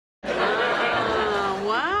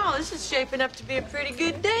this is shaping up to be a pretty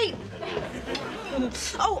good date.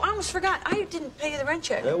 Oh, I almost forgot. I didn't pay you the rent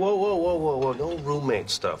check. Hey, whoa. No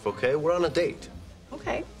roommate stuff, okay? We're on a date.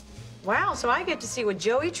 Okay. Wow, so I get to see what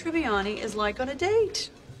Joey Tribbiani is like on a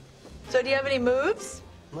date. So do you have any moves?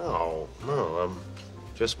 No, I'm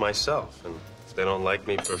just myself. And if they don't like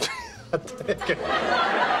me for...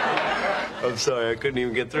 I'm sorry, I couldn't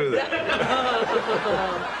even get through that.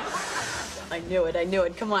 I knew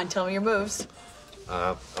it. Come on, tell me your moves.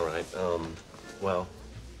 All right, well,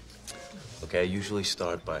 okay, I usually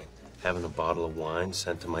start by having a bottle of wine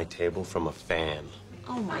sent to my table from a fan.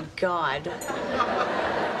 Oh, my God.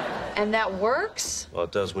 And that works? Well,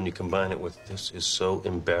 it does when you combine it with, this is so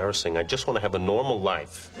embarrassing. I just want to have a normal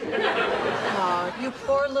life. Oh, you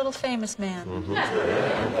poor little famous man. Mm-hmm.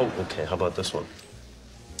 Oh, okay, how about this one?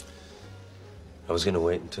 I was going to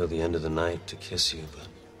wait until the end of the night to kiss you, but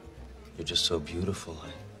you're just so beautiful.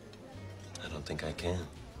 I don't think I can.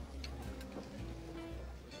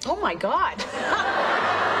 Oh, my God.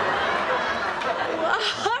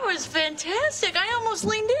 That was fantastic. I almost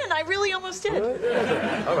leaned in. I really almost did.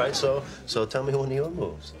 All right, so tell me one of your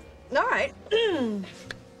moves. All right.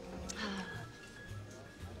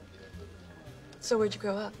 So where'd you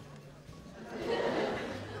grow up?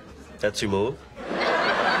 That's your move?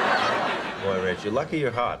 Boy, Rich, you're lucky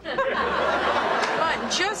you're hot. Come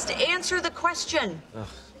on, just answer the question. Ugh,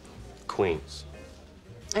 Queens.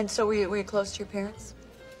 And so were you close to your parents?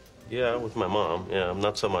 Yeah, with my mom. Yeah, I'm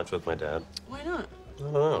not so much with my dad. Why not? I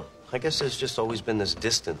don't know. I guess there's just always been this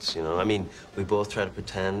distance, you know? I mean, we both try to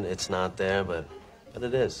pretend it's not there, but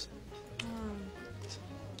it is.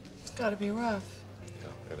 It's gotta be rough.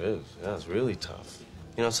 Yeah, it is. Yeah, it's really tough.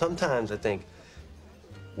 You know, sometimes I think,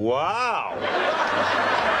 wow!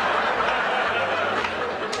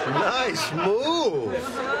 Nice move!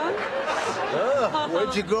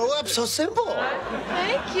 Where'd you grow up? So simple.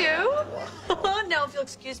 Thank you. Now, if you'll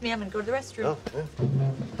excuse me, I'm gonna go to the restroom. Oh,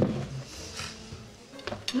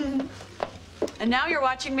 yeah. And now you're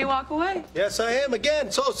watching me walk away. Yes, I am.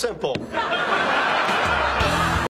 Again, so simple.